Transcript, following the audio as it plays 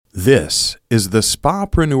This is the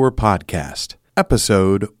Spapreneur Podcast,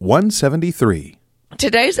 episode 173.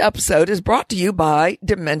 Today's episode is brought to you by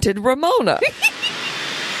Demented Ramona.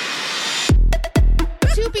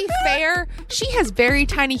 To be fair, she has very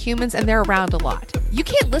tiny humans and they're around a lot. You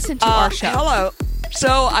can't listen to our show. Hello.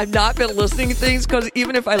 So I've not been listening to things because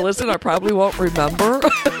even if I listen, I probably won't remember.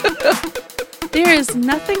 There is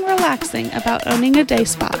nothing relaxing about owning a day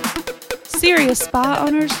spa. Serious spa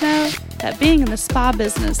owners know that being in the spa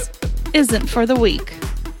business isn't for the weak.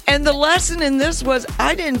 And the lesson in this was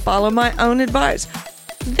I didn't follow my own advice.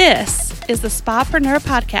 This is the Spapreneur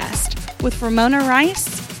Podcast with Ramona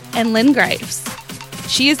Rice and Lynn Graves.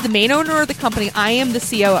 She is the main owner of the company. I am the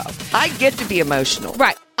COO. I get to be emotional.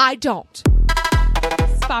 Right. I don't.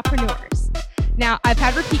 Spapreneurs. Now, I've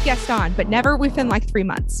had repeat guests on, but never within like 3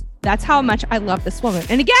 months. That's how much I love this woman.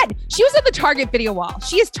 And again, she was in the Target video wall.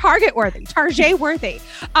 She is Target worthy, Target worthy.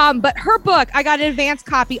 But her book, I got an advanced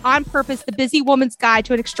copy on purpose, The Busy Woman's Guide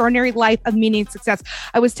to an Extraordinary Life of Meaning and Success.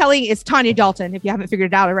 I was telling, it's Tanya Dalton, if you haven't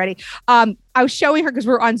figured it out already. I was showing her because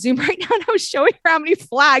we're on Zoom right now, and I was showing her how many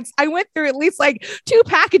flags. I went through at least like 2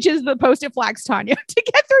 packages of the Post-it flags, Tanya, to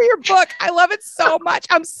get through your book. I love it so much.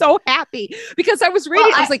 I'm so happy because I was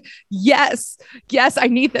reading. I was like, yes, I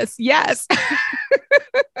need this. Yes.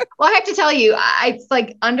 Well, I have to tell you, I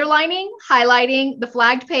like underlining, highlighting the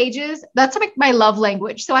flagged pages. That's like my love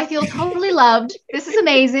language. So I feel totally loved. This is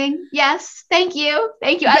amazing. Yes. Thank you.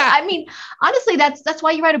 Thank you. Yeah. I mean, honestly, that's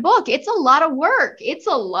why you write a book. It's a lot of work. It's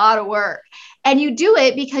a lot of work. And you do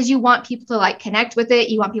it because you want people to like connect with it.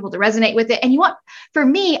 You want people to resonate with it. And for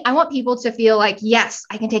me, I want people to feel like, yes,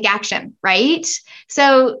 I can take action. Right.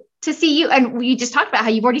 So to see you, and we just talked about how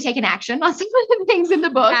you've already taken action on some of the things in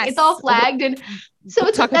the book. Yes. It's all flagged. And so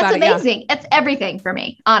that's amazing. It's everything for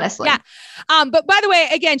me, honestly. Yeah. But by the way,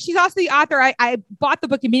 again, she's also the author. I bought the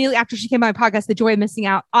book immediately after she came on my podcast, The Joy of Missing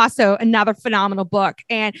Out. Also another phenomenal book.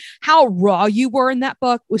 And how raw you were in that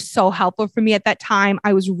book was so helpful for me at that time.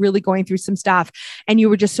 I was really going through some stuff and you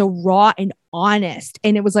were just so raw and honest.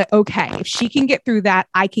 And it was like, okay, if she can get through that,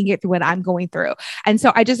 I can get through what I'm going through. And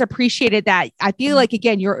so I just appreciated that. I feel like,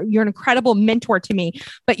 again, you're an incredible mentor to me,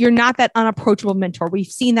 but you're not that unapproachable mentor. We've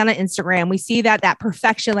seen that on Instagram. We see that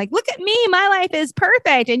perfection, like, look at me, my life is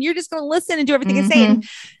perfect. And you're just going to listen and do everything I say. And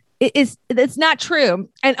it's not true.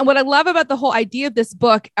 And what I love about the whole idea of this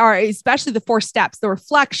book are especially the 4 steps, the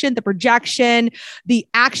reflection, the projection, the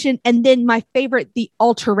action, and then my favorite, the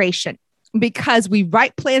alteration. Because we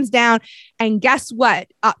write plans down and guess what?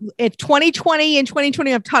 If 2020 and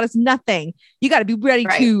 2020 have taught us nothing, you got to be ready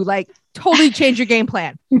to like totally change your game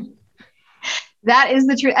plan. That is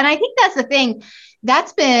the truth. And I think that's the thing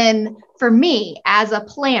that's been for me as a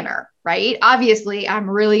planner, right? Obviously, I'm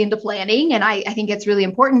really into planning and I think it's really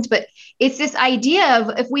important, but it's this idea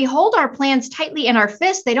of if we hold our plans tightly in our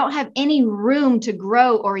fists, they don't have any room to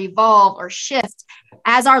grow or evolve or shift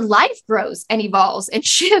as our life grows and evolves and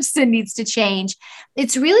shifts and needs to change.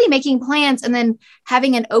 It's really making plans and then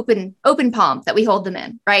having an open palm that we hold them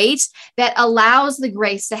in, right? That allows the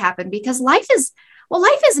grace to happen because life is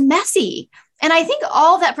messy. And I think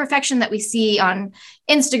all that perfection that we see on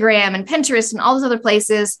Instagram and Pinterest and all those other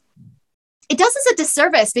places, it does us a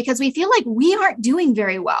disservice because we feel like we aren't doing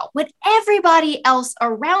very well when everybody else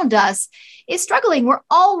around us is struggling. We're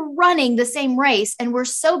all running the same race and we're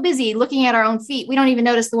so busy looking at our own feet. We don't even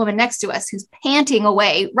notice the woman next to us who's panting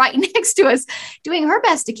away right next to us, doing her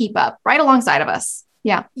best to keep up right alongside of us.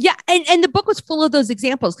 Yeah. Yeah. And the book was full of those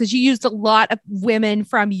examples because you used a lot of women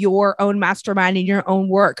from your own mastermind and your own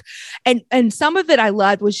work. And some of it I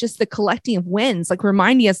loved was just the collecting of wins, like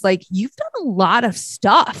reminding us, like, you've done a lot of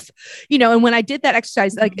stuff, and when I did that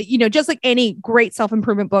exercise, like, just like any great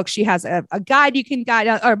self-improvement book, she has a guide you can guide.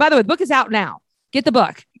 Or by the way, the book is out now. Get the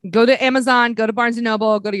book. Go to Amazon, go to Barnes &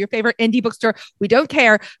 Noble, go to your favorite indie bookstore. We don't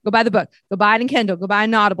care. Go buy the book. Go buy it in Kindle. Go buy it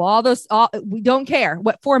in Audible. We don't care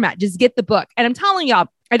what format. Just get the book. And I'm telling y'all,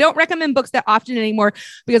 I don't recommend books that often anymore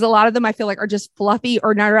because a lot of them I feel like are just fluffy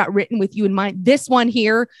or not written with you in mind. This one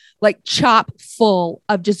here, like chock full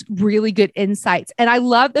of just really good insights. And I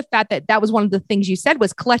love the fact that was one of the things you said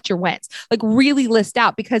was collect your wins, like really list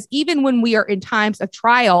out, because even when we are in times of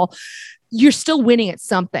trial, you're still winning at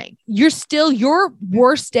something. Your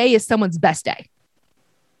worst day is someone's best day.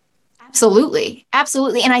 Absolutely.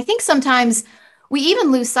 Absolutely. And I think sometimes we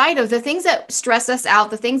even lose sight of the things that stress us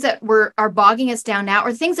out, the things that are bogging us down now,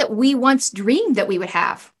 or things that we once dreamed that we would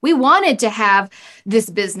have. We wanted to have this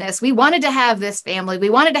business. We wanted to have this family. We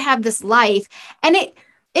wanted to have this life. And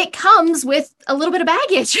it comes with a little bit of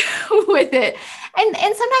baggage with it. And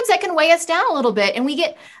sometimes that can weigh us down a little bit and we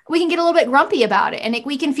can get a little bit grumpy about it. And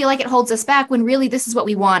we can feel like it holds us back when really this is what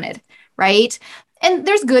we wanted, right? And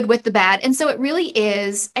there's good with the bad. And so it really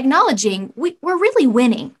is acknowledging we're really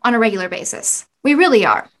winning on a regular basis. We really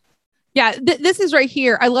are. Yeah, this is right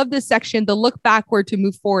here. I love this section, the look backward to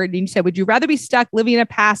move forward. And you said, would you rather be stuck living in a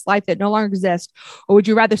past life that no longer exists? Or would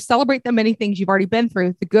you rather celebrate the many things you've already been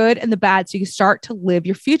through, the good and the bad, so you can start to live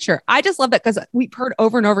your future? I just love that because we've heard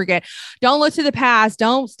over and over again, don't look to the past,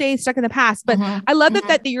 don't stay stuck in the past. But I love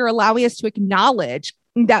that you're allowing us to acknowledge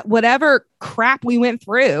that whatever crap we went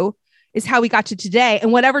through is how we got to today.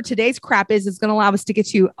 And whatever today's crap is going to allow us to get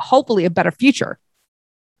to hopefully a better future.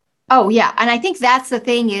 Oh, yeah. And I think that's the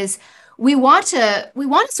thing is, we want to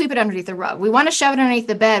sweep it underneath the rug. We want to shove it underneath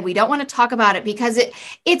the bed. We don't want to talk about it because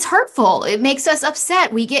it's hurtful. It makes us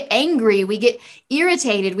upset. We get angry. We get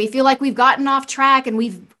irritated. We feel like we've gotten off track and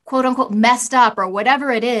we've quote unquote messed up or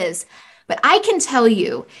whatever it is. But I can tell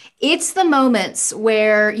you, it's the moments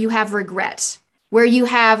where you have regret, where you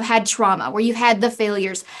have had trauma, where you've had the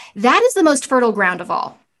failures. That is the most fertile ground of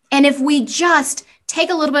all. And if we just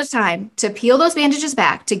take a little bit of time to peel those bandages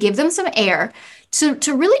back, to give them some air, to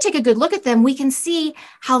really take a good look at them, we can see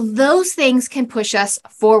how those things can push us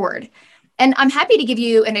forward. And I'm happy to give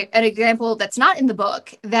you an example that's not in the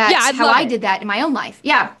book. That's how I did that in my own life.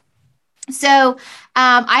 Yeah. So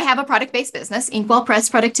I have a product-based business, Inkwell Press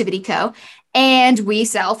Productivity Co., and we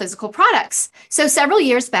sell physical products. So several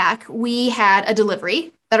years back, we had a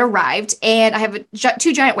delivery that arrived, and I have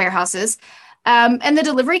two giant warehouses. And the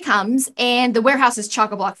delivery comes, and the warehouse is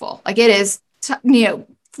chock-a-block full. Like it is,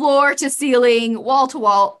 floor to ceiling, wall to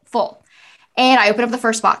wall, full. And I open up the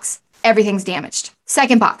first box. Everything's damaged.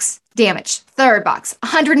 Second box, damaged. Third box,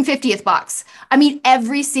 150th box. I mean,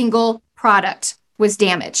 every single product was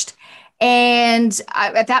damaged. And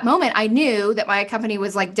at that moment, I knew that my company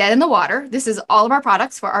was like dead in the water. This is all of our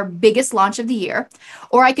products for our biggest launch of the year.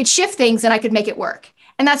 Or I could shift things and I could make it work.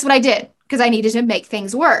 And that's what I did because I needed to make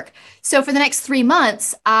things work. So for the next 3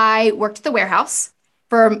 months, I worked at the warehouse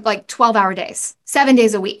for like 12-hour days, 7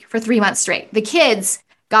 days a week for 3 months straight. The kids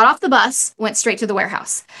got off the bus, went straight to the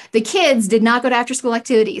warehouse. The kids did not go to after school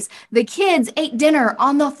activities. The kids ate dinner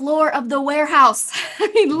on the floor of the warehouse.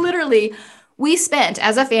 I mean, literally, we spent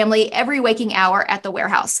as a family every waking hour at the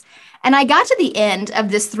warehouse. And I got to the end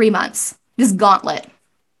of this 3 months, this gauntlet,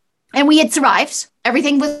 and we had survived.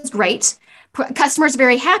 Everything was great. Customers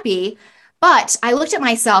very happy. But I looked at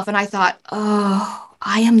myself and I thought, oh,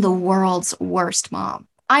 I am the world's worst mom.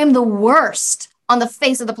 I am the worst on the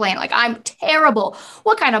face of the planet. Like, I'm terrible.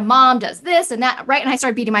 What kind of mom does this and that, right? And I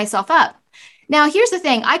started beating myself up. Now, here's the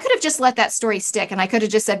thing. I could have just let that story stick and I could have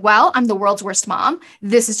just said, well, I'm the world's worst mom.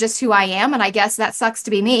 This is just who I am. And I guess that sucks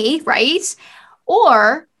to be me, right?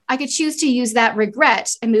 Or I could choose to use that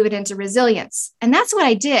regret and move it into resilience. And that's what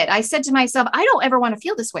I did. I said to myself, I don't ever want to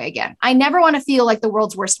feel this way again. I never want to feel like the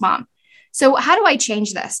world's worst mom. So how do I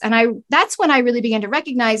change this? And that's when I really began to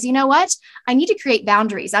recognize, you know what? I need to create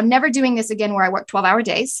boundaries. I'm never doing this again where I work 12-hour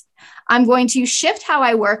days. I'm going to shift how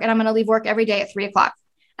I work and I'm going to leave work every day at 3:00.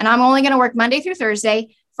 And I'm only going to work Monday through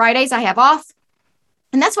Thursday. Fridays I have off.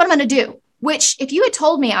 And that's what I'm going to do. Which if you had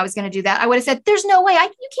told me I was going to do that, I would have said, there's no way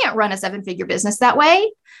you can't run a 7-figure business that way.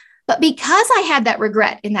 But because I had that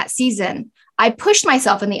regret in that season, I pushed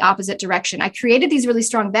myself in the opposite direction. I created these really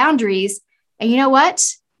strong boundaries. And you know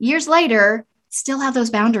what? Years later, still have those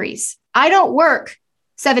boundaries. I don't work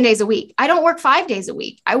 7 days a week. I don't work 5 days a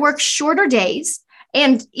week. I work shorter days.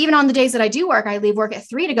 And even on the days that I do work, I leave work at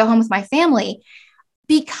 3 to go home with my family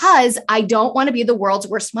because I don't want to be the world's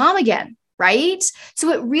worst mom again, right? So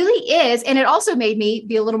it really is. And it also made me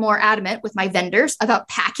be a little more adamant with my vendors about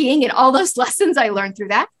packing and all those lessons I learned through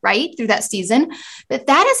that, right? Through that season. But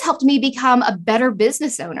that has helped me become a better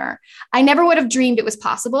business owner. I never would have dreamed it was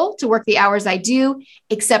possible to work the hours I do,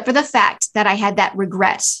 except for the fact that I had that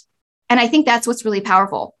regret. And I think that's what's really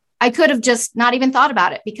powerful. I could have just not even thought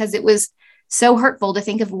about it because it was so hurtful to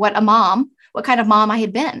think of what kind of mom I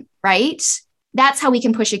had been, right? That's how we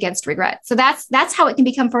can push against regret. So that's how it can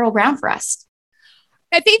become fertile ground for us.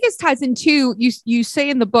 I think this ties into, you say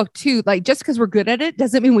in the book too, like just because we're good at it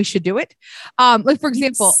doesn't mean we should do it. Like for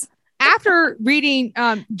example, after reading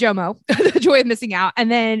JOMO, The Joy of Missing Out, and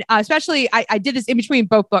then especially I did this in between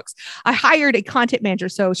both books, I hired a content manager.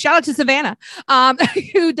 So shout out to Savannah,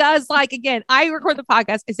 who does again, I record the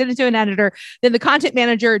podcast, I send it to an editor, then the content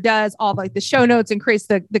manager does all the show notes and creates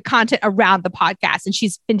the content around the podcast. And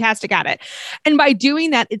she's fantastic at it. And by doing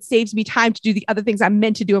that, it saves me time to do the other things I'm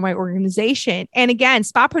meant to do in my organization. And again,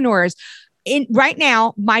 spapreneurs, right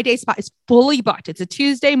now, my day spa is fully booked. It's a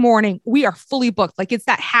Tuesday morning. We are fully booked. Like it's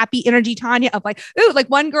that happy energy, Tanya, of like, ooh, like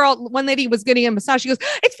one lady was getting a massage. She goes,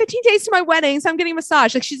 it's 15 days to my wedding. So I'm getting a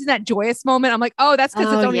massage. Like she's in that joyous moment. I'm like, oh, that's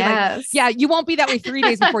because it's only like, yeah, you won't be that way 3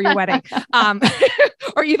 days before your wedding.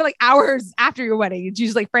 Or even like hours after your wedding. It's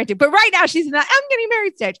usually like frantic. But right now she's in that I'm getting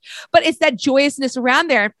married stage. But it's that joyousness around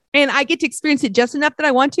there. And I get to experience it just enough that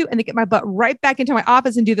I want to, and then get my butt right back into my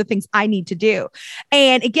office and do the things I need to do.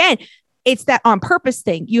 And again, it's that on purpose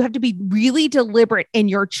thing. You have to be really deliberate in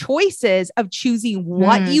your choices of choosing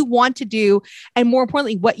what you want to do. And more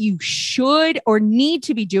importantly, what you should or need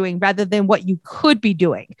to be doing rather than what you could be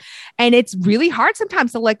doing. And it's really hard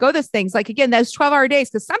sometimes to let go of those things. Like, again, those 12-hour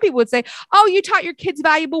days, because some people would say, oh, you taught your kids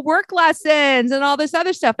valuable work lessons and all this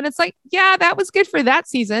other stuff. And it's like, yeah, that was good for that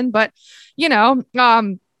season. But,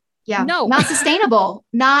 yeah. No, not sustainable,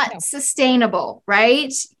 sustainable,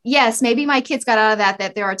 right? Yes. Maybe my kids got out of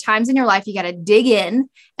that there are times in your life you got to dig in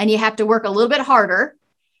and you have to work a little bit harder.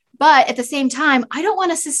 But at the same time, I don't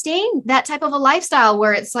want to sustain that type of a lifestyle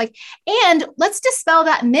where it's like, and let's dispel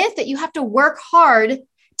that myth that you have to work hard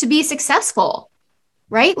to be successful,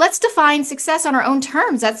 right? Let's define success on our own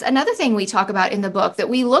terms. That's another thing we talk about in the book, that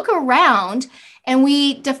we look around and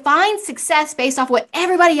we define success based off what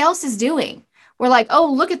everybody else is doing. We're like,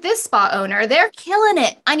 oh, look at this spa owner. They're killing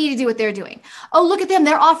it. I need to do what they're doing. Oh, look at them.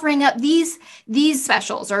 They're offering up these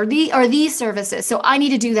specials or these services. So I need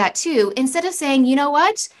to do that too. Instead of saying, you know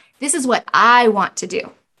what? This is what I want to do,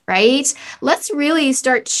 right? Let's really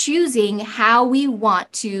start choosing how we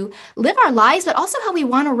want to live our lives, but also how we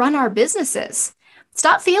want to run our businesses.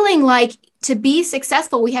 Stop feeling like to be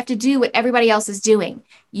successful, we have to do what everybody else is doing.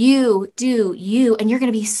 You do you, and you're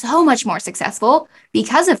going to be so much more successful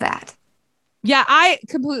because of that. Yeah, I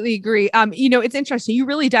completely agree. It's interesting. You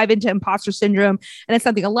really dive into imposter syndrome, and it's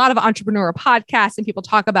something a lot of entrepreneur podcasts and people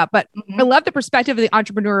talk about. But I love the perspective of the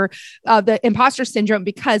entrepreneur, the imposter syndrome,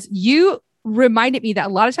 because you reminded me that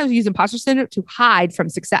a lot of times we use imposter syndrome to hide from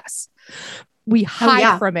success. We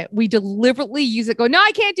hide from it. We deliberately use it. Go, no,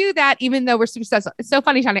 I can't do that, even though we're successful. It's so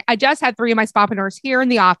funny, Tanya. I just had 3 of my spapreneurs here in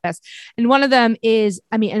the office, and one of them is,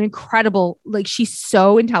 an incredible. Like, she's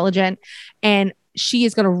so intelligent, and she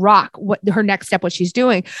is going to rock what her next step, what she's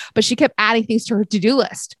doing. But she kept adding things to her to-do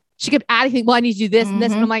list. She kept adding things. Well, I need to do this and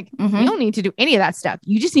this. And I'm like, you don't need to do any of that stuff.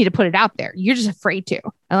 You just need to put it out there. You're just afraid to.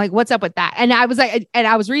 I'm like, what's up with that? And I was like, and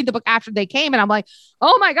I was reading the book after they came, and I'm like,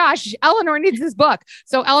 oh my gosh, Eleanor needs this book.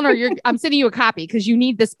 So Eleanor, I'm sending you a copy because you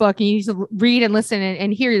need this book and you need to read and listen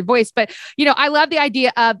and hear your voice. But, I love the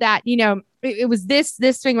idea of that, it was this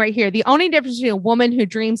thing right here. The only difference between a woman who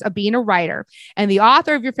dreams of being a writer and the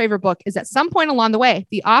author of your favorite book is at some point along the way,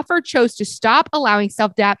 the author chose to stop allowing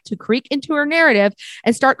self-doubt to creep into her narrative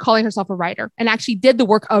and start calling herself a writer, and actually did the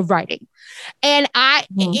work of writing. And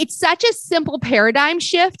it's such a simple paradigm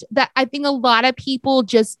shift that I think a lot of people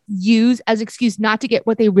just use as excuse not to get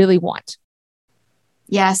what they really want.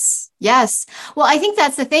 Yes. Yes. Well, I think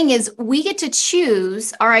that's the thing, is we get to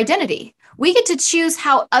choose our identity. We get to choose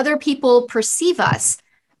how other people perceive us.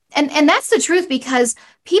 And that's the truth, because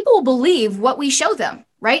people believe what we show them,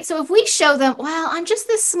 right? So if we show them, well, I'm just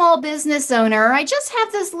this small business owner, or I just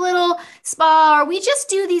have this little spa, or we just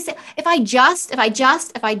do these, if I just,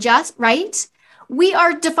 right? We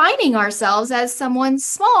are defining ourselves as someone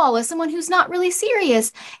small, as someone who's not really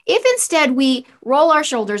serious. If instead we roll our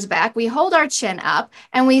shoulders back, we hold our chin up,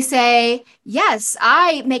 and we say, yes,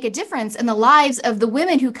 I make a difference in the lives of the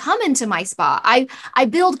women who come into my spa. I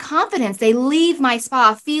build confidence. They leave my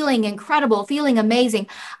spa feeling incredible, feeling amazing.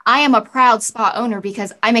 I am a proud spa owner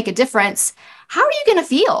because I make a difference. How are you going to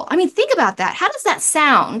feel? Think about that. How does that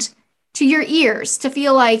sound to your ears, to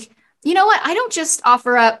feel like, you know what? I don't just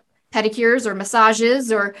offer up pedicures or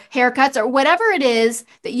massages or haircuts or whatever it is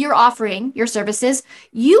that you're offering, your services.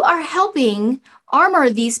 You are helping armor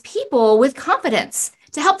these people with confidence,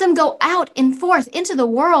 to help them go out and forth into the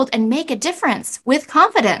world and make a difference with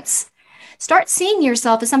confidence. Start seeing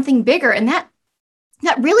yourself as something bigger. And that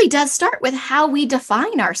really does start with how we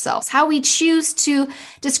define ourselves, how we choose to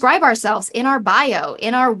describe ourselves in our bio,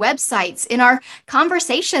 in our websites, in our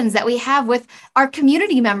conversations that we have with our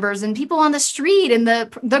community members and people on the street and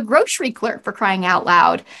the grocery clerk, for crying out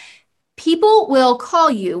loud. People will call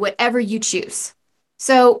you whatever you choose.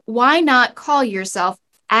 So why not call yourself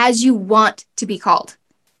as you want to be called?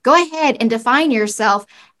 Go ahead and define yourself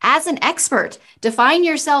as an expert. Define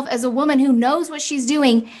yourself as a woman who knows what she's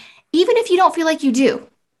doing, even if you don't feel like you do.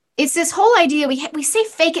 It's this whole idea, we say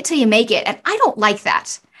fake it till you make it, and I don't like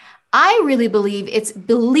that. I really believe it's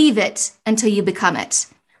believe it until you become it.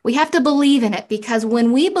 We have to believe in it, because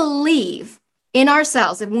when we believe in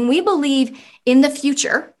ourselves and when we believe in the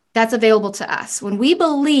future, that's available to us, when we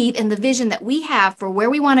believe in the vision that we have for where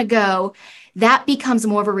we want to go, that becomes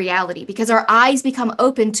more of a reality because our eyes become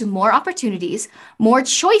open to more opportunities, more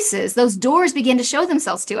choices. Those doors begin to show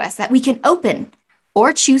themselves to us that we can open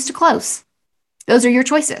or choose to close. Those are your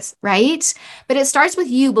choices, right? But it starts with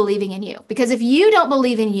you believing in you, because if you don't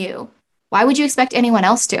believe in you, why would you expect anyone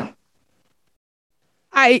else to?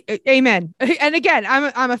 Amen. And again,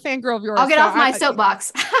 I'm a fangirl of yours. I'll get off my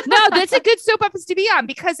soapbox. No, that's a good soapbox to be on,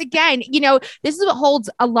 because again, this is what holds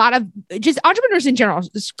a lot of just entrepreneurs in general,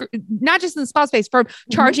 not just in the spa space, from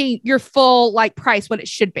charging your full like price, what it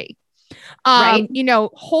should be. Right.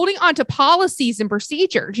 Holding on to policies and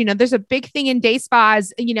procedures. There's a big thing in day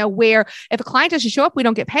spas, where if a client doesn't show up, we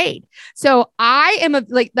don't get paid. So I am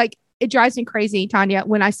it drives me crazy, Tanya,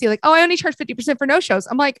 when I see like, oh, I only charge 50% for no shows.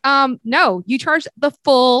 I'm like, no, you charge the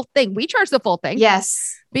full thing. We charge the full thing.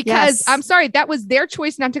 Yes. Because I'm sorry, that was their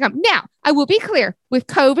choice not to come. Now, I will be clear, with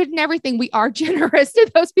COVID and everything, we are generous to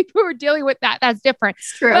those people who are dealing with that. That's different.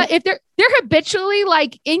 It's true. But if they're habitually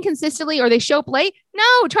like inconsistently, or they show up late,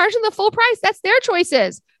 no, charge them the full price. That's their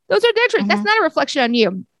choices. Those are their choices. That's not a reflection on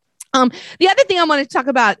you. The other thing I want to talk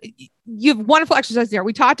about, you have wonderful exercise there.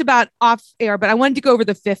 We talked about off air, but I wanted to go over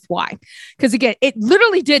the fifth why. Because again, it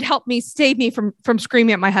literally did help me save me from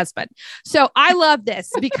screaming at my husband. So I love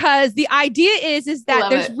this because the idea is that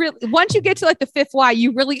there's really, once you get to like the fifth why,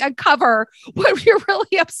 you really uncover what you're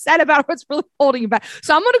really upset about, what's really holding you back.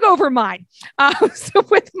 So I'm going to go over mine. So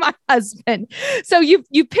with my husband, so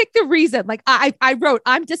you pick the reason, like I wrote,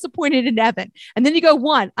 I'm disappointed in Evan. And then you go,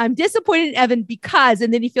 1, I'm disappointed in Evan because,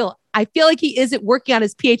 and then I feel like he isn't working on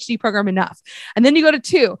his PhD program enough. And then you go to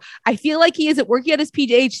 2, I feel like he isn't working on his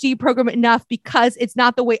PhD program enough because it's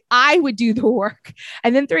not the way I would do the work.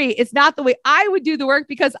 And then 3, it's not the way I would do the work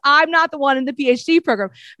because I'm not the one in the PhD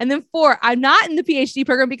program. And then 4, I'm not in the PhD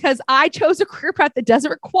program because I chose a career path that doesn't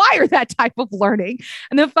require that type of learning.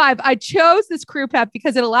 And then 5, I chose this career path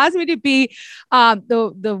because it allows me to be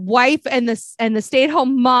the wife and the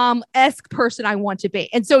stay-at-home mom-esque person I want to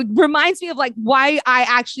be. And so it reminds me of like why I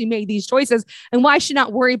actually made these choices and why I should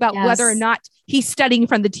not worry about whether or not he's studying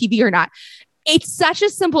from the TV or not. It's such a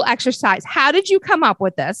simple exercise. How did you come up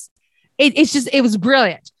with this? It was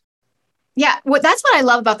brilliant. Yeah. That's what I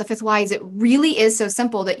love about the fifth why is it really is so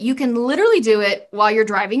simple that you can literally do it while you're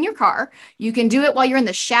driving your car. You can do it while you're in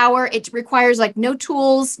the shower. It requires like no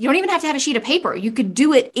tools. You don't even have to have a sheet of paper. You could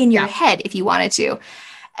do it in your head if you wanted to.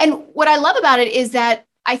 And what I love about it is that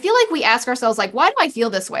I feel like we ask ourselves, like, why do I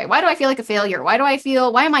feel this way? Why do I feel like a failure? Why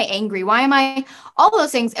am I angry? Why am I all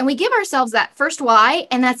those things? And we give ourselves that first why,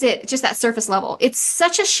 and that's it. Just that surface level. It's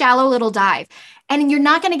such a shallow little dive and you're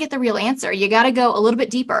not going to get the real answer. You got to go a little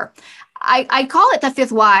bit deeper. I call it the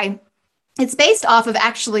fifth why. It's based off of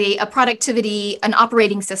actually an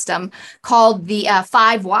operating system called the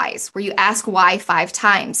 5 whys, where you ask why 5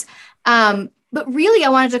 times. But really, I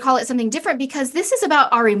wanted to call it something different because this is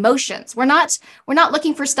about our emotions. We're not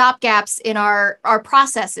looking for stopgaps in our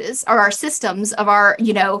processes or our systems of our,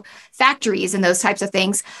 factories and those types of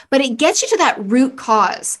things, but it gets you to that root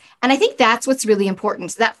cause. And I think that's what's really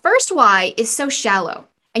important. That first why is so shallow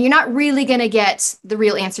and you're not really going to get the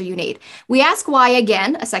real answer you need. We ask why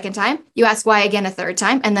again a second time, you ask why again a third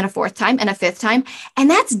time, and then a fourth time and a fifth time. And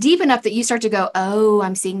that's deep enough that you start to go, oh,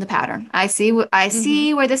 I'm seeing the pattern. I see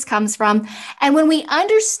where this comes from. And when we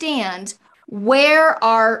understand where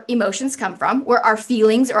our emotions come from, where our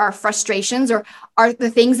feelings or our frustrations or are the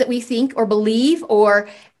things that we think or believe or,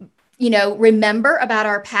 remember about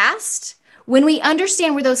our past, when we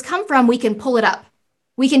understand where those come from, we can pull it up.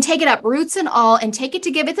 We can take it up roots and all and take it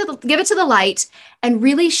to give it to the light and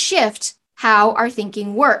really shift how our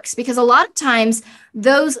thinking works. Because a lot of times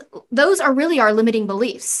those are really our limiting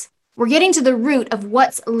beliefs. We're getting to the root of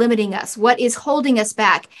what's limiting us, what is holding us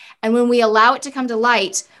back. And when we allow it to come to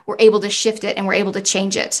light, we're able to shift it and we're able to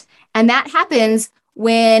change it. And that happens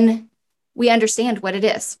when we understand what it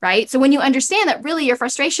is, right? So when you understand that really your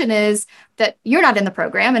frustration is that you're not in the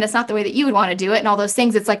program and it's not the way that you would want to do it and all those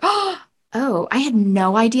things, it's like, oh, I had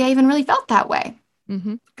no idea I even really felt that way.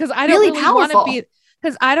 Because I don't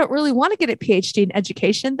really want to get a PhD in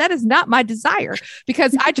education. That is not my desire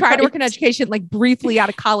because I tried to work in education like briefly out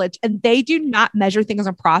of college and they do not measure things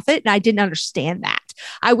on profit. And I didn't understand that.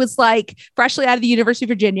 I was like freshly out of the University of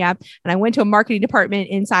Virginia and I went to a marketing department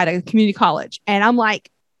inside a community college. And I'm like,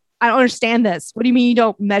 I don't understand this. What do you mean you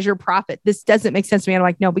don't measure profit? This doesn't make sense to me. I'm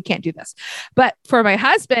like, no, we can't do this. But for my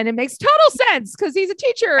husband, it makes total sense because he's a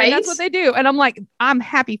teacher and that's what they do. And I'm like, I'm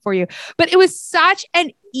happy for you. But it was such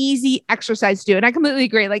an easy exercise to do. And I completely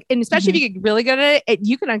agree. Like, and especially if you get really good at it,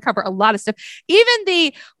 you can uncover a lot of stuff.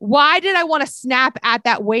 Even why did I want to snap at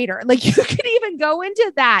that waiter? Like you can even go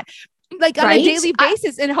into that like on a daily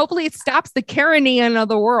basis and hopefully it stops the Karening of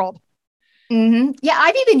the world. Yeah,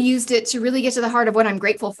 I've even used it to really get to the heart of what I'm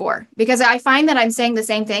grateful for, because I find that I'm saying the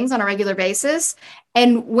same things on a regular basis.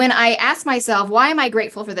 And when I ask myself, why am I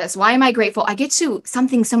grateful for this? Why am I grateful? I get to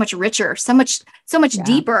something so much richer, so much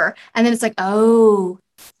deeper. And then it's like, oh,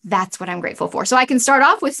 that's what I'm grateful for. So I can start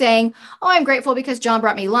off with saying, oh, I'm grateful because John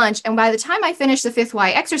brought me lunch. And by the time I finish the 5th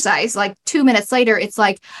why exercise, like 2 minutes later, it's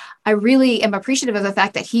like, I really am appreciative of the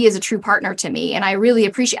fact that he is a true partner to me. And I really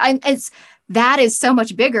appreciate that is so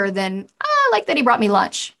much bigger than, I like that he brought me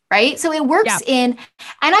lunch, right? So it works and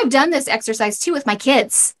I've done this exercise too with my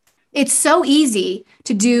kids. It's so easy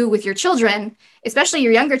to do with your children, especially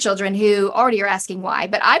your younger children who already are asking why.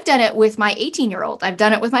 But I've done it with my 18-year-old. I've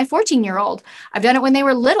done it with my 14-year-old. I've done it when they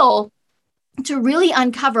were little to really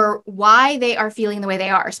uncover why they are feeling the way they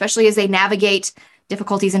are, especially as they navigate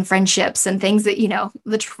difficulties in friendships and things that,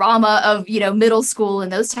 the trauma of, middle school and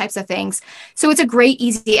those types of things. So it's a great,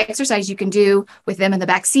 easy exercise you can do with them in the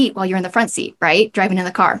back seat while you're in the front seat, right? Driving in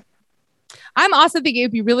the car. I'm also thinking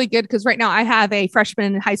it'd be really good because right now I have a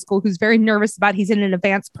freshman in high school who's very nervous about he's in an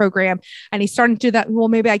advanced program and he's starting to do that. Well,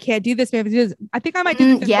 maybe I can't do this. Maybe I do this. I think I might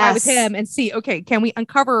do this with him and see, okay, can we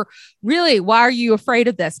uncover really, why are you afraid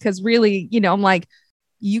of this? Because really, I'm like,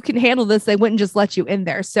 you can handle this. They wouldn't just let you in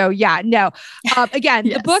there. So yeah, no. Again,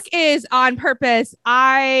 the book is on purpose.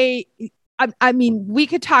 I mean, we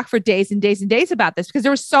could talk for days and days and days about this because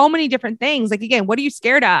there were so many different things. Like, again, what are you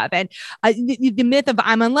scared of? And the myth of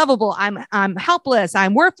I'm unlovable, I'm helpless,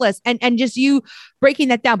 I'm worthless, and just you breaking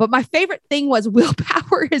that down. But my favorite thing was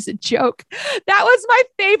willpower is a joke. That was my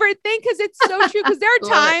favorite thing because it's so true. Because there are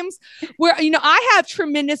times where, I have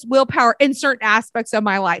tremendous willpower in certain aspects of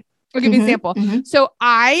my life. I'll give you an example. So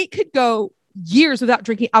I could go years without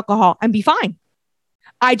drinking alcohol and be fine.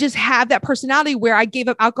 I just have that personality where I gave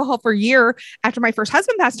up alcohol for a year after my first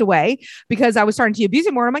husband passed away because I was starting to abuse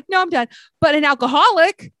it more. I'm like, no, I'm done. But an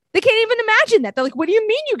alcoholic, they can't even imagine that. They're like, what do you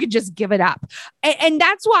mean you could just give it up? And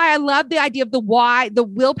that's why I love the idea of the why, the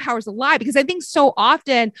willpower is a lie, because I think so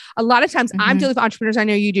often, a lot of times I'm dealing with entrepreneurs. I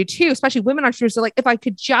know you do too, especially women entrepreneurs. Are like, if I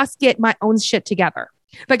could just get my own shit together.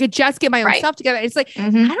 If I could just get my own stuff together, it's like, I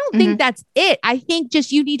don't think that's it. I think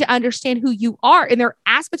just you need to understand who you are and there are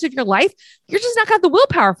aspects of your life you're just not got the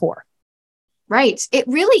willpower for. Right. It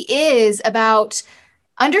really is about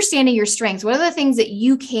understanding your strengths. What are the things that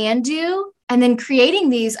you can do? And then creating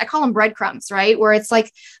these, I call them breadcrumbs, right? Where it's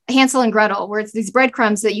like Hansel and Gretel, where it's these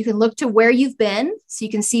breadcrumbs that you can look to where you've been so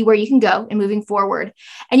you can see where you can go and moving forward.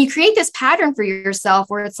 And you create this pattern for yourself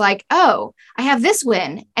where it's like, oh, I have this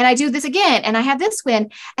win and I do this again and I have this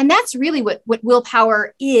win. And that's really what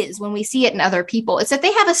willpower is when we see it in other people. It's that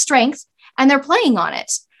they have a strength and they're playing on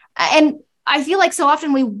it. And I feel like so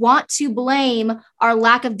often we want to blame our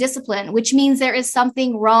lack of discipline, which means there is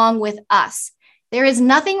something wrong with us. There is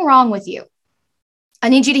nothing wrong with you. I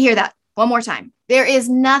need you to hear that one more time. There is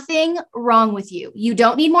nothing wrong with you. You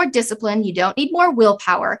don't need more discipline. You don't need more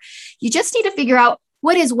willpower. You just need to figure out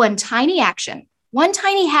what is one tiny action, one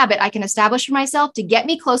tiny habit I can establish for myself to get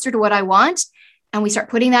me closer to what I want. And we start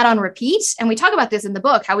putting that on repeat. And we talk about this in the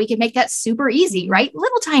book, how we can make that super easy, right?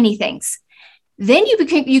 Little tiny things. Then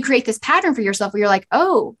you create this pattern for yourself where you're like,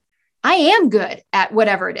 oh, I am good at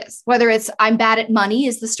whatever it is, whether it's I'm bad at money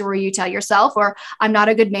is the story you tell yourself, or I'm not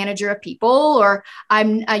a good manager of people, or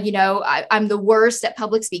I'm the worst at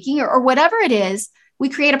public speaking or whatever it is. We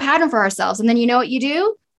create a pattern for ourselves. And then you know what you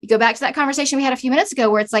do? You go back to that conversation we had a few minutes ago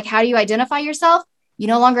where it's like, how do you identify yourself? You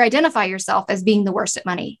no longer identify yourself as being the worst at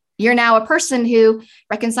money. You're now a person who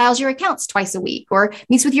reconciles your accounts twice a week or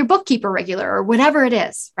meets with your bookkeeper regular or whatever it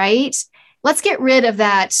is, right? Let's get rid of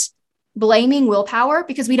that blaming willpower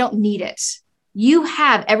because we don't need it. You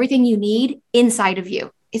have everything you need inside of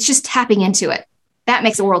you. It's just tapping into it. That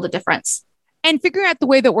makes a world of difference. And figuring out the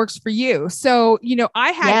way that works for you. So,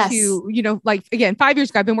 I had to, like, again, 5 years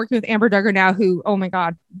ago, I've been working with Amber Duggar now, who, oh my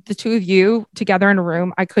God, the two of you together in a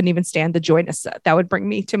room, I couldn't even stand the joyness that would bring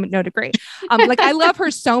me to no degree. Like, I love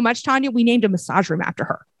her so much, Tanya. We named a massage room after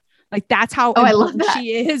her. Like, that's how I love that.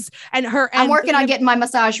 she is. And I'm working on getting my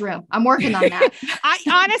massage room. I'm working on that. I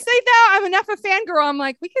honestly, though, I'm enough a fangirl. I'm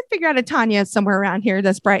like, we could figure out a Tanya somewhere around here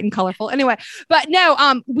that's bright and colorful. Anyway, but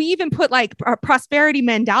no, we even put like a prosperity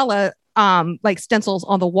mandala like stencils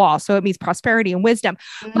on the wall. So it means prosperity and wisdom.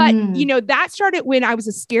 But, that started when I was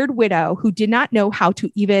a scared widow who did not know how to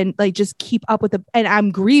even like just keep up with and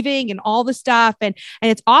I'm grieving and all the stuff. And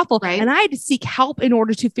it's awful. Right. And I had to seek help in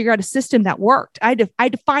order to figure out a system that worked. I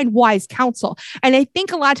had to find wise counsel. And I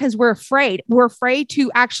think a lot of times we're afraid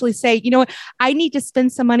to actually say, you know what, I need to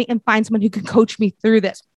spend some money and find someone who can coach me through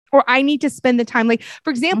this. Or I need to spend the time. Like, for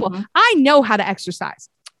example, I know how to exercise.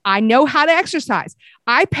 I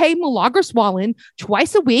pay Milagros Wallen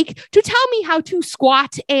twice a week to tell me how to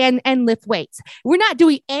squat and lift weights. We're not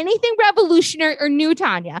doing anything revolutionary or new,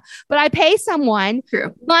 Tanya, but I pay someone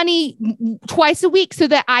money twice a week so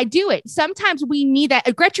that I do it. Sometimes we need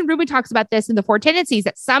that. Gretchen Rubin talks about this in the 4 Tendencies,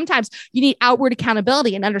 that sometimes you need outward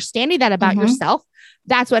accountability and understanding that about yourself.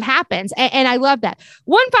 That's what happens. And I love that.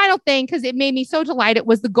 One final thing, because it made me so delighted,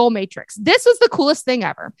 was the goal matrix. This was the coolest thing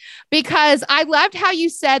ever, because I loved how you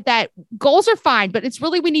said that goals are fine, but it's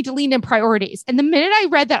really, we need to lean in priorities. And the minute I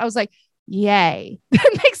read that, I was like, yay,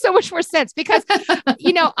 that makes so much more sense because,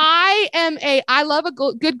 I love a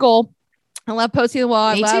good goal. I love posting the wall.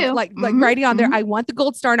 I love like writing on there. I want the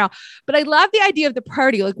gold star now, but I love the idea of the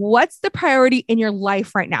priority. Like, what's the priority in your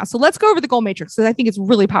life right now? So let's go over the goal matrix, because I think it's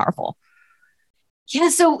really powerful. Yeah.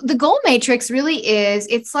 So the goal matrix really is,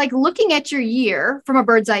 it's like looking at your year from a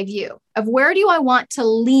bird's eye view of where do I want to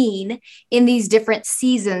lean in these different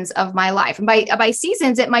seasons of my life. And by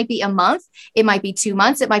seasons, it might be a month, it might be 2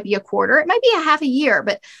 months, it might be a quarter, it might be a half a year,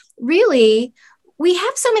 but really we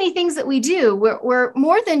have so many things that we do. We're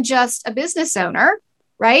more than just a business owner,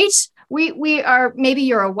 right? We are, maybe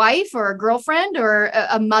you're a wife or a girlfriend or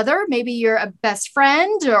a mother, maybe you're a best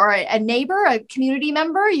friend or a neighbor, a community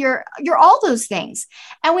member, you're all those things.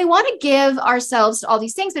 And we want to give ourselves to all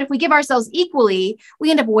these things, but if we give ourselves equally,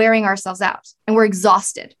 we end up wearing ourselves out and we're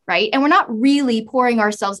exhausted, right? And we're not really pouring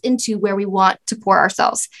ourselves into where we want to pour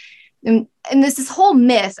ourselves. And there's this whole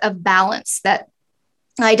myth of balance that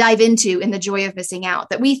I dive into in The Joy of Missing Out,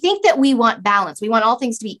 that we think that we want balance. We want all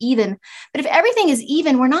things to be even. But if everything is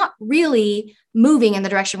even, we're not really moving in the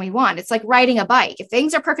direction we want. It's like riding a bike. If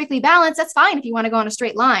things are perfectly balanced, that's fine if you want to go on a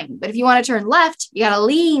straight line. But if you want to turn left, you got to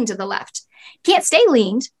lean to the left. You can't stay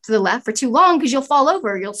leaned to the left for too long because you'll fall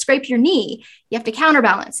over. You'll scrape your knee. You have to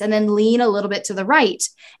counterbalance and then lean a little bit to the right.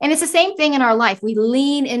 And it's the same thing in our life. We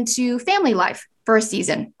lean into family life for a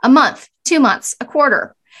season, a month, 2 months, a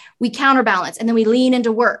quarter. We counterbalance and then we lean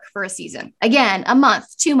into work for a season. Again, a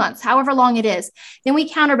month, 2 months, however long it is. Then we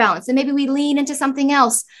counterbalance and maybe we lean into something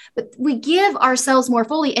else, but we give ourselves more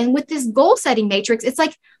fully. And with this goal setting matrix, it's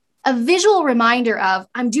like a visual reminder of,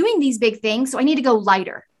 I'm doing these big things, so I need to go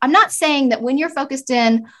lighter. I'm not saying that when you're focused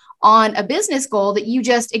in on a business goal that you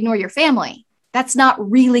just ignore your family. That's not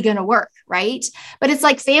really going to work, right? But it's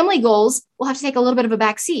like family goals will have to take a little bit of a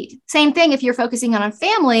back seat. Same thing if you're focusing on a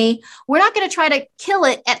family, we're not going to try to kill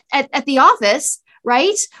it at the office,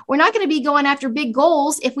 right? We're not going to be going after big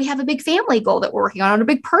goals if we have a big family goal that we're working on or a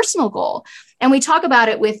big personal goal. And we talk about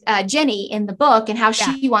it with Jenny in the book and how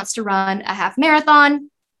she wants to run a half marathon.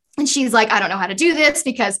 And she's like, I don't know how to do this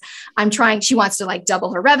because she wants to like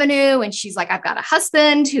double her revenue. And she's like, I've got a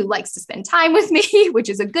husband who likes to spend time with me, which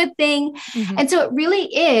is a good thing. Mm-hmm. And so it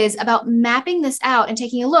really is about mapping this out and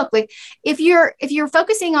taking a look. Like if you're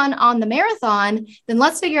focusing on the marathon, then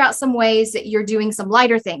let's figure out some ways that you're doing some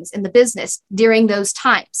lighter things in the business during those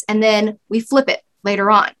times. And then we flip it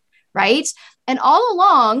later on, right? And all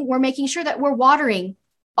along, we're making sure that we're watering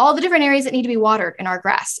all the different areas that need to be watered in our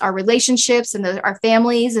grass, our relationships and our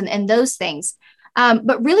families and those things.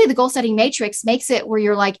 But really the goal setting matrix makes it where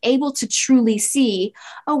you're like able to truly see,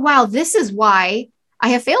 oh, wow, this is why I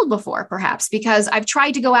have failed before, perhaps because I've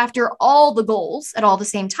tried to go after all the goals at all the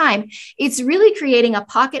same time. It's really creating a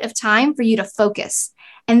pocket of time for you to focus.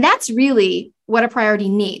 And that's really what a priority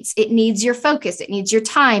needs. It needs your focus. It needs your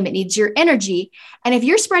time. It needs your energy. And if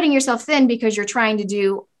you're spreading yourself thin because you're trying to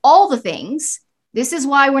do all the things, this is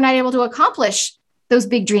why we're not able to accomplish those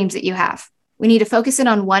big dreams that you have. We need to focus in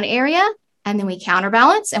on one area, and then we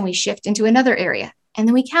counterbalance and we shift into another area. And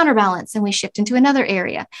then we counterbalance and we shift into another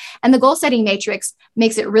area. And the goal setting matrix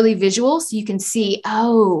makes it really visual so you can see,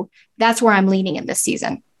 oh, that's where I'm leaning in this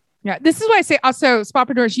season. Yeah, this is why I say also,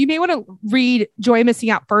 Spapreneurs, you may want to read Joy of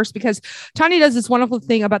Missing Out first, because Tanya does this wonderful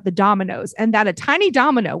thing about the dominoes, and that a tiny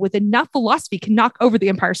domino with enough velocity can knock over the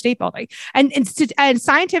Empire State Building. And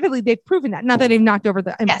scientifically, they've proven that. Not that they've knocked over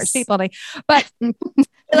the Empire State Building, but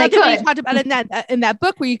like you talked about in that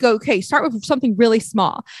book where you go, okay, start with something really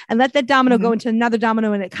small and let that domino go into another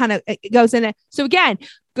domino, and it goes in it. So again,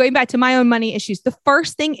 going back to my own money issues, the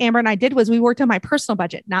first thing Amber and I did was we worked on my personal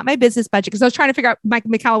budget, not my business budget, because I was trying to figure out Mike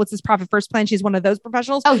McCallowitz's Profit First plan. She's one of those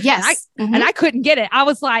professionals. Oh, yes. And I couldn't get it. I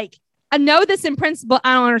was like, I know this in principle.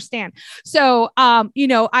 I don't understand. So,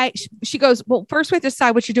 she goes, well, first we have to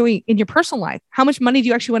decide what you're doing in your personal life. How much money do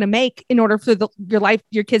you actually want to make in order for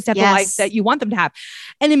your kids to have the life that you want them to have?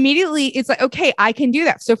 And immediately it's like, okay, I can do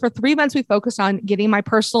that. So for 3 months, we focused on getting my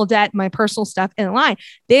personal debt, my personal stuff in line.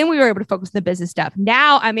 Then we were able to focus on the business stuff.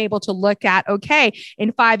 Now I'm able to look at, okay,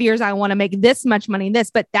 in 5 years, I want to make this much money in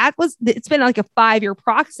this, but it's been like a 5-year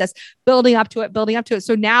process building up to it.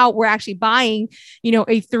 So now we're actually buying,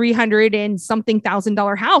 a $300 and something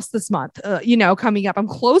 $1,000 house this month, coming up. I'm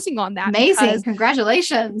closing on that. Amazing.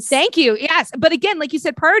 Congratulations. Thank you. Yes. But again, like you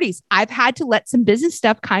said, priorities. I've had to let some business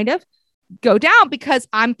stuff kind of go down because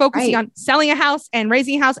I'm focusing on selling a house and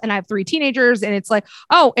raising a house. And I have 3 teenagers and it's like,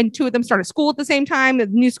 oh, and 2 of them started school at the same time, the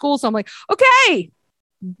new school. So I'm like, okay,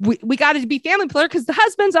 we got to be family player because the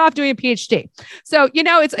husband's off doing a PhD. So,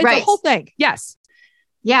 it's a whole thing. Yes.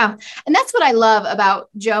 Yeah. And that's what I love about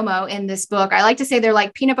Jomo in this book. I like to say they're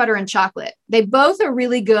like peanut butter and chocolate. They both are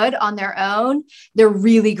really good on their own. They're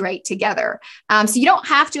really great together. So you don't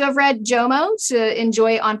have to have read Jomo to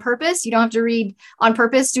enjoy On Purpose. You don't have to read On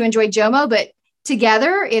Purpose to enjoy Jomo, but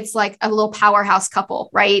together it's like a little powerhouse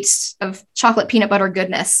couple, right? Of chocolate peanut butter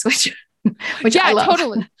goodness, which I love.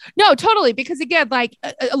 Totally. No, totally. Because again, like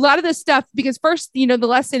a lot of this stuff, because first, the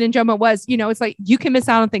lesson in Jomo was, it's like, you can miss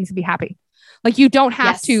out on things and be happy. Like you don't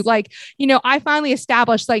have to, I finally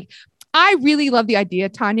established, I really love the idea,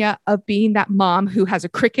 Tanya, of being that mom who has a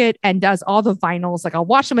Cricut and does all the vinyls. Like I'll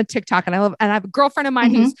watch them on TikTok and I have a girlfriend of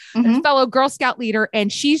mine who's a fellow Girl Scout leader.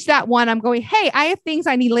 And she's that one I'm going, hey, I have things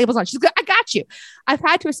I need labels on. She's like, I got you. I've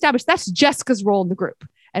had to establish that's Jessica's role in the group.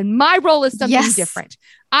 And my role is something different.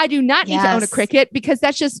 I do not need to own a Cricut because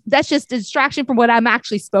that's just a distraction from what I'm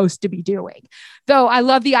actually supposed to be doing. Though I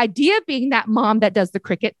love the idea of being that mom that does the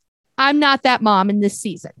Cricut. I'm not that mom in this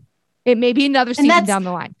season. It may be another season down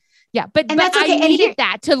the line. Yeah. But that's okay. I needed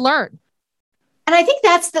that to learn. And I think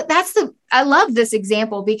I love this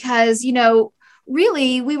example because,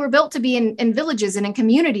 really we were built to be in villages and in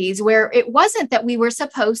communities where it wasn't that we were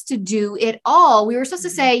supposed to do it all. We were supposed to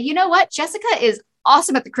say, you know what? Jessica is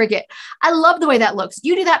awesome at the Cricut. I love the way that looks.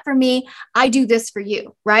 You do that for me. I do this for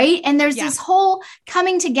you. Right. And there's this whole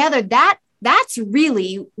coming together that's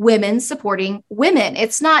really women supporting women.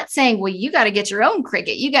 It's not saying, well, you got to get your own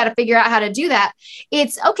Cricut. You got to figure out how to do that.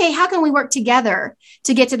 It's okay. How can we work together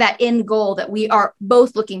to get to that end goal that we are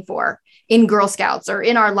both looking for in Girl Scouts or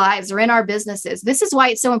in our lives or in our businesses? This is why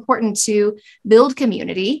it's so important to build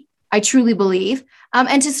community. I truly believe,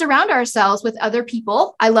 and to surround ourselves with other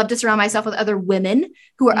people. I love to surround myself with other women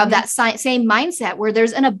who are of that same mindset, where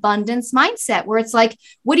there's an abundance mindset, where it's like,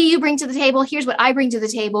 what do you bring to the table? Here's what I bring to the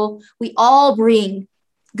table. We all bring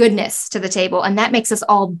goodness to the table, and that makes us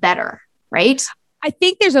all better, right? I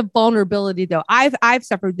think there's a vulnerability though. I've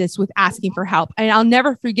suffered this with asking for help, and I'll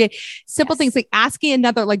never forget simple things like asking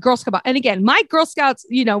another, like Girl Scout. And again, my Girl Scouts,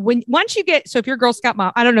 if you're a Girl Scout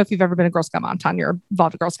mom, I don't know if you've ever been a Girl Scout mom, Tanya, you're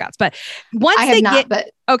involved with Girl Scouts, but once they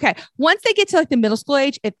get to like the middle school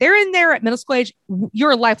age, if they're in there at middle school age,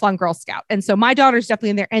 you're a lifelong Girl Scout. And so my daughter's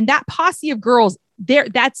definitely in there, and that posse of girls there,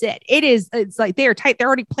 that's it. It's like they're tight. They're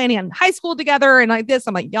already planning on high school together and like this.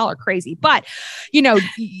 I'm like, y'all are crazy. But, you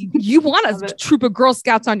want a troop of Girl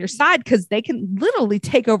Scouts on your side because they can literally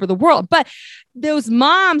take over the world. But those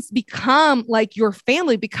moms become like your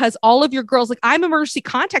family because all of your girls, like I'm emergency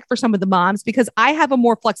contact for some of the moms because I have a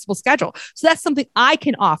more flexible schedule. So that's something I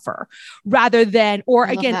can offer rather than, or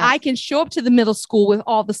again, I can show up to the middle school with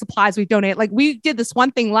all the supplies we donate. Like we did this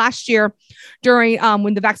one thing last year during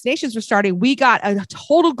when the vaccinations were starting, we got a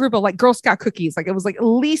total group of like Girl Scout cookies. Like it was like at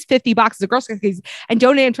least 50 boxes of Girl Scout cookies and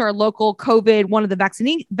donated to our local COVID, one of the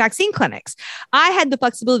vaccine clinics. I had the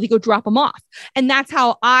flexibility to go drop them off. And that's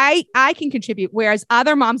how I can contribute. Whereas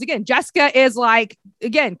other moms, again, Jessica is like,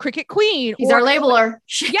 again, Cricut queen. She's our labeler.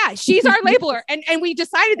 Yeah, she's our labeler. And we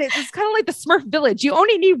decided that it's kind of like the Smurf village. You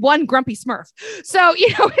only need one grumpy Smurf. So,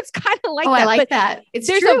 it's kind of like that. I like that. It's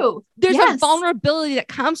true. There's a vulnerability that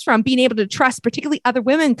comes from being able to trust, particularly other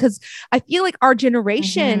women, because I feel like our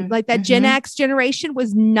generation, like that Gen X generation,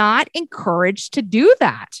 was not encouraged to do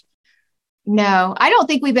that. No, I don't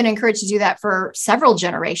think we've been encouraged to do that for several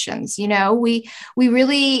generations. We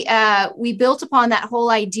really, we built upon that whole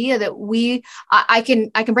idea that I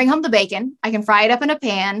can bring home the bacon. I can fry it up in a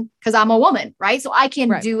pan because I'm a woman, right? So I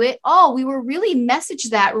can do it all. We were really messaged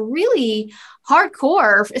that really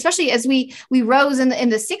hardcore, especially as we rose in the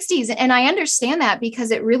 60s. And I understand that because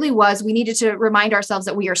it really was, we needed to remind ourselves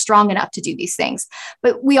that we are strong enough to do these things.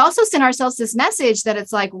 But we also sent ourselves this message that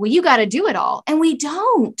it's like, well, you got to do it all. And we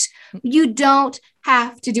don't. You don't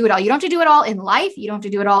have to do it all. You don't have to do it all in life. You don't have to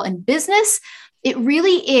do it all in business. It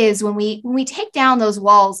really is when we take down those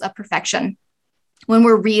walls of perfection, when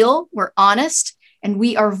we're real, we're honest, and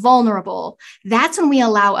we are vulnerable, that's when we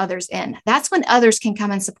allow others in. That's when others can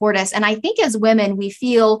come and support us. And I think as women, we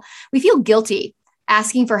feel guilty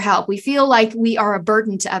asking for help. We feel like we are a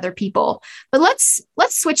burden to other people. But let's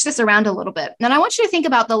switch this around a little bit. And I want you to think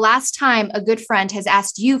about the last time a good friend has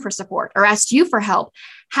asked you for support or asked you for help.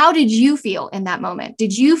 How did you feel in that moment?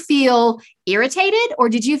 Did you feel irritated, or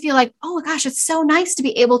did you feel like, oh my gosh, it's so nice to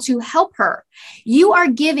be able to help her? You are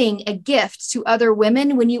giving a gift to other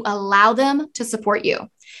women when you allow them to support you.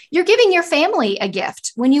 You're giving your family a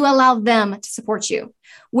gift when you allow them to support you.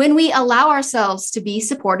 When we allow ourselves to be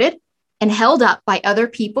supported and held up by other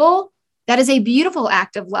people, that is a beautiful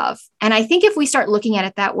act of love. And I think if we start looking at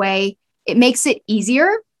it that way, it makes it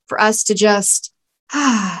easier for us to just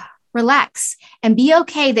relax and be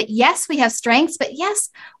okay that yes, we have strengths, but yes,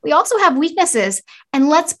 we also have weaknesses. And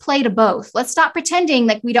let's play to both. Let's stop pretending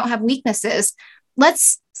like we don't have weaknesses.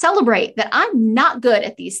 Let's celebrate that I'm not good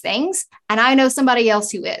at these things, and I know somebody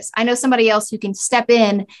else who is. I know somebody else who can step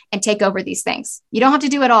in and take over these things. You don't have to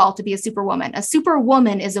do it all to be a superwoman. A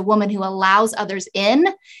superwoman is a woman who allows others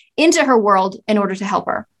into her world in order to help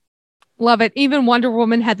her. Love it. Even Wonder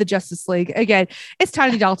Woman had the Justice League. Again, it's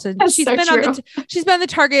Tanya Dalton. She's been on the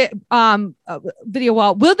Target video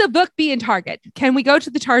wall. Will the book be in Target? Can we go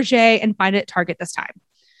to the Target and find it at Target this time?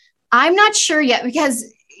 I'm not sure yet because,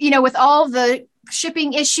 with all the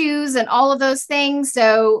shipping issues and all of those things.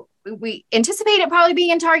 So we anticipate it probably being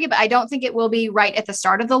in Target, but I don't think it will be right at the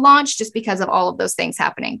start of the launch just because of all of those things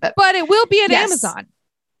happening. But it will be on Amazon.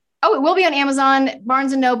 Oh, it will be on Amazon,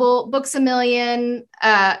 Barnes & Noble, Books A Million,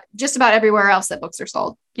 just about everywhere else that books are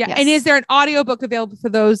sold. Yeah. Yes. And is there an audiobook available for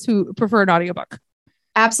those who prefer an audiobook?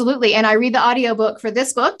 Absolutely. And I read the audiobook for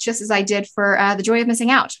this book, just as I did for The Joy of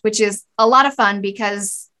Missing Out, which is a lot of fun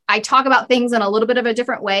because I talk about things in a little bit of a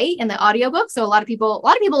different way in the audiobook. So a lot of people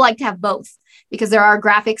like to have both because there are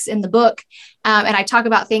graphics in the book. And I talk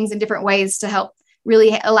about things in different ways to help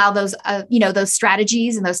really allow those, those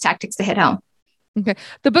strategies and those tactics to hit home. Okay.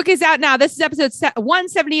 The book is out now. This is episode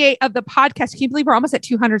 178 of the podcast. Can you believe we're almost at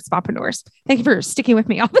 200 Spapreneurs? Thank you for sticking with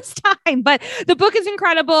me all this time. But the book is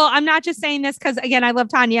incredible. I'm not just saying this because, again, I love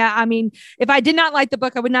Tanya. I mean, if I did not like the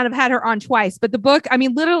book, I would not have had her on twice. But the book, I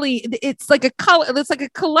mean, literally, it's like a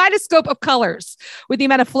kaleidoscope of colors with the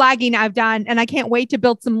amount of flagging I've done. And I can't wait to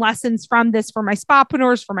build some lessons from this for my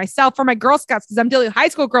Spapreneurs, for myself, for my Girl Scouts, because I'm doing high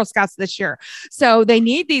school Girl Scouts this year. So they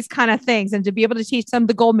need these kind of things. And to be able to teach them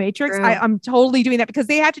the goal matrix, I'm totally doing that because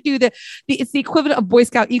they have to do it's the equivalent of Boy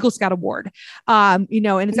Scout, Eagle Scout award, and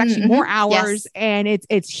it's actually more hours and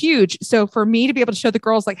it's huge. So for me to be able to show the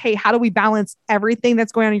girls like, hey, how do we balance everything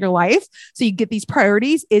that's going on in your life? So you get these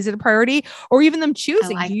priorities. Is it a priority? Or even them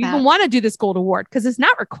choosing, do you even want to do this gold award? Because it's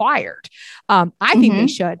not required. I think they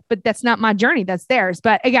should, but that's not my journey. That's theirs.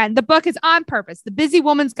 But again, the book is On Purpose, The Busy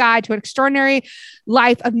Woman's Guide to an Extraordinary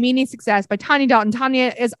Life of Meaning and Success by Tanya Dalton.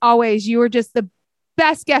 Tanya, as always, you are just the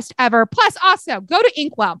best guest ever. Plus, also go to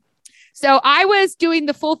Inkwell. So I was doing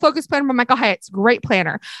the full focus planner by Michael Hyatt's great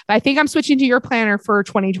planner, but I think I'm switching to your planner for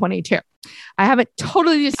 2022. I haven't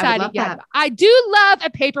totally decided yet. I do love a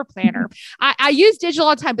paper planner. I use digital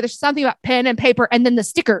all the time, but there's something about pen and paper and then the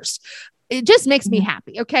stickers. It just makes me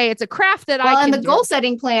happy. Okay. It's a craft that I can and the goal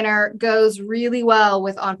setting planner goes really well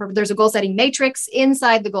with On Purpose. There's a goal setting matrix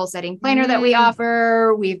inside the goal setting planner that we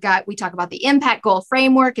offer. We talk about the impact goal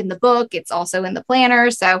framework in the book. It's also in the planner.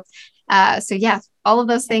 So yes, all of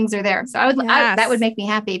those things are there. So that would make me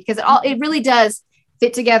happy because it really does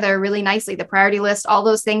fit together really nicely. The priority list, all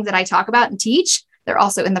those things that I talk about and teach, they're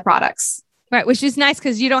also in the products. Right. Which is nice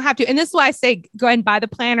because you don't have to. And this is why I say, go ahead and buy the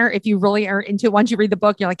planner. If you really are into it, once you read the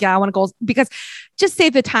book, you're like, yeah, I want to goals, because just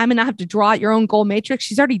save the time and not have to draw out your own goal matrix.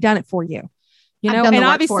 She's already done it for you. And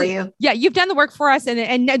obviously, you've done the work for us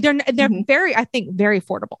and they're very, I think, very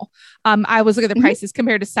affordable. I was looking at the prices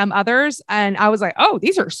compared to some others and I was like, oh,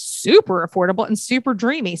 these are super affordable and super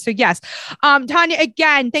dreamy. So yes, Tanya,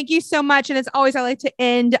 again, thank you so much. And as always, I like to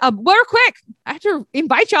end real quick. I have to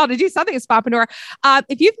invite y'all to do something at Spapreneur.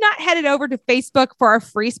 If you've not headed over to Facebook for our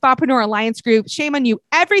free Spapreneur Alliance group, shame on you.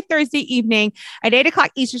 Every Thursday evening at 8:00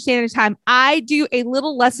 Eastern Standard Time, I do a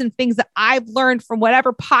little lesson, things that I've learned from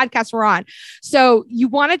whatever podcast we're on. So you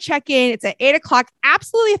want to check in. It's at 8:00,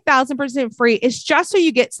 absolutely 1,000% free. It's just so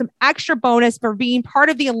you get some extra bonus for being part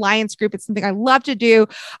of the Alliance group. It's something I love to do.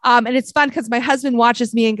 And it's fun because my husband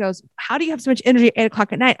watches me and goes, how do you have so much energy at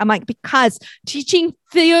 8:00 at night? I'm like, because teaching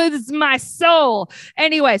feeds my soul.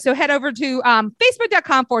 Anyway, so head over to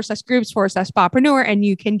facebook.com/groups/Spapreneur and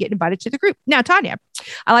you can get invited to the group. Now, Tanya,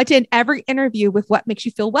 I like to end every interview with what makes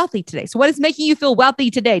you feel wealthy today. So what is making you feel wealthy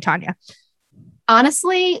today, Tanya?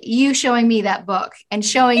 honestly, you showing me that book and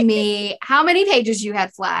showing me how many pages you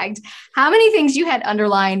had flagged, how many things you had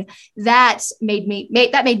underlined, that made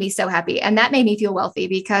me so happy. And that made me feel wealthy,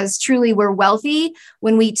 because truly we're wealthy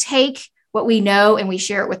when we take what we know and we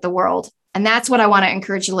share it with the world. And that's what I want to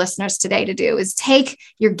encourage the listeners today to do, is take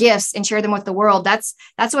your gifts and share them with the world. That's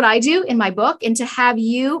what I do in my book. And to have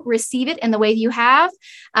you receive it in the way you have,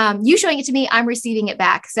 you showing it to me, I'm receiving it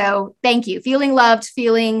back. So thank you. Feeling loved,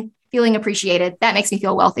 feeling appreciated. That makes me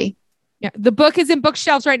feel wealthy. Yeah, the book is in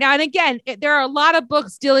bookshelves right now. And again, there are a lot of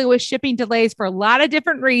books dealing with shipping delays for a lot of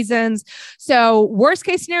different reasons. So worst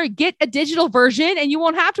case scenario, get a digital version and you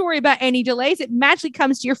won't have to worry about any delays. It magically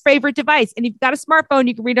comes to your favorite device. And if you've got a smartphone,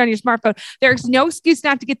 you can read it on your smartphone. There's no excuse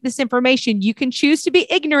not to get this information. You can choose to be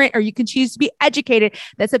ignorant or you can choose to be educated.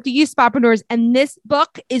 That's up to you, Spapreneurs. And this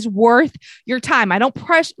book is worth your time. I don't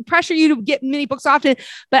pressure you to get many books often,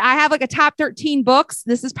 but I have like a top 13 books.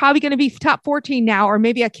 This is probably going to be top 14 now, or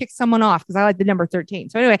maybe I kick someone off because I like the number 13.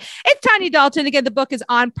 So anyway, it's Tanya Dalton. Again, the book is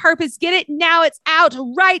On Purpose. Get it now. It's out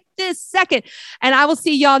right this second. And I will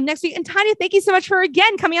see y'all next week. And Tanya, thank you so much for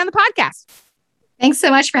again coming on the podcast. Thanks so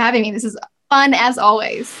much for having me. This is fun as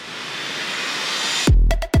always.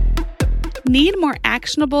 Need more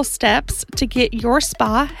actionable steps to get your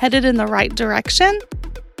spa headed in the right direction?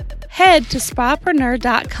 Head to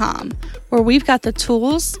spapreneur.com, where we've got the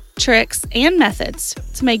tools, tricks, and methods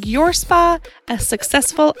to make your spa as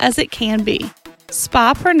successful as it can be.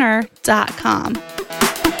 Spapreneur.com.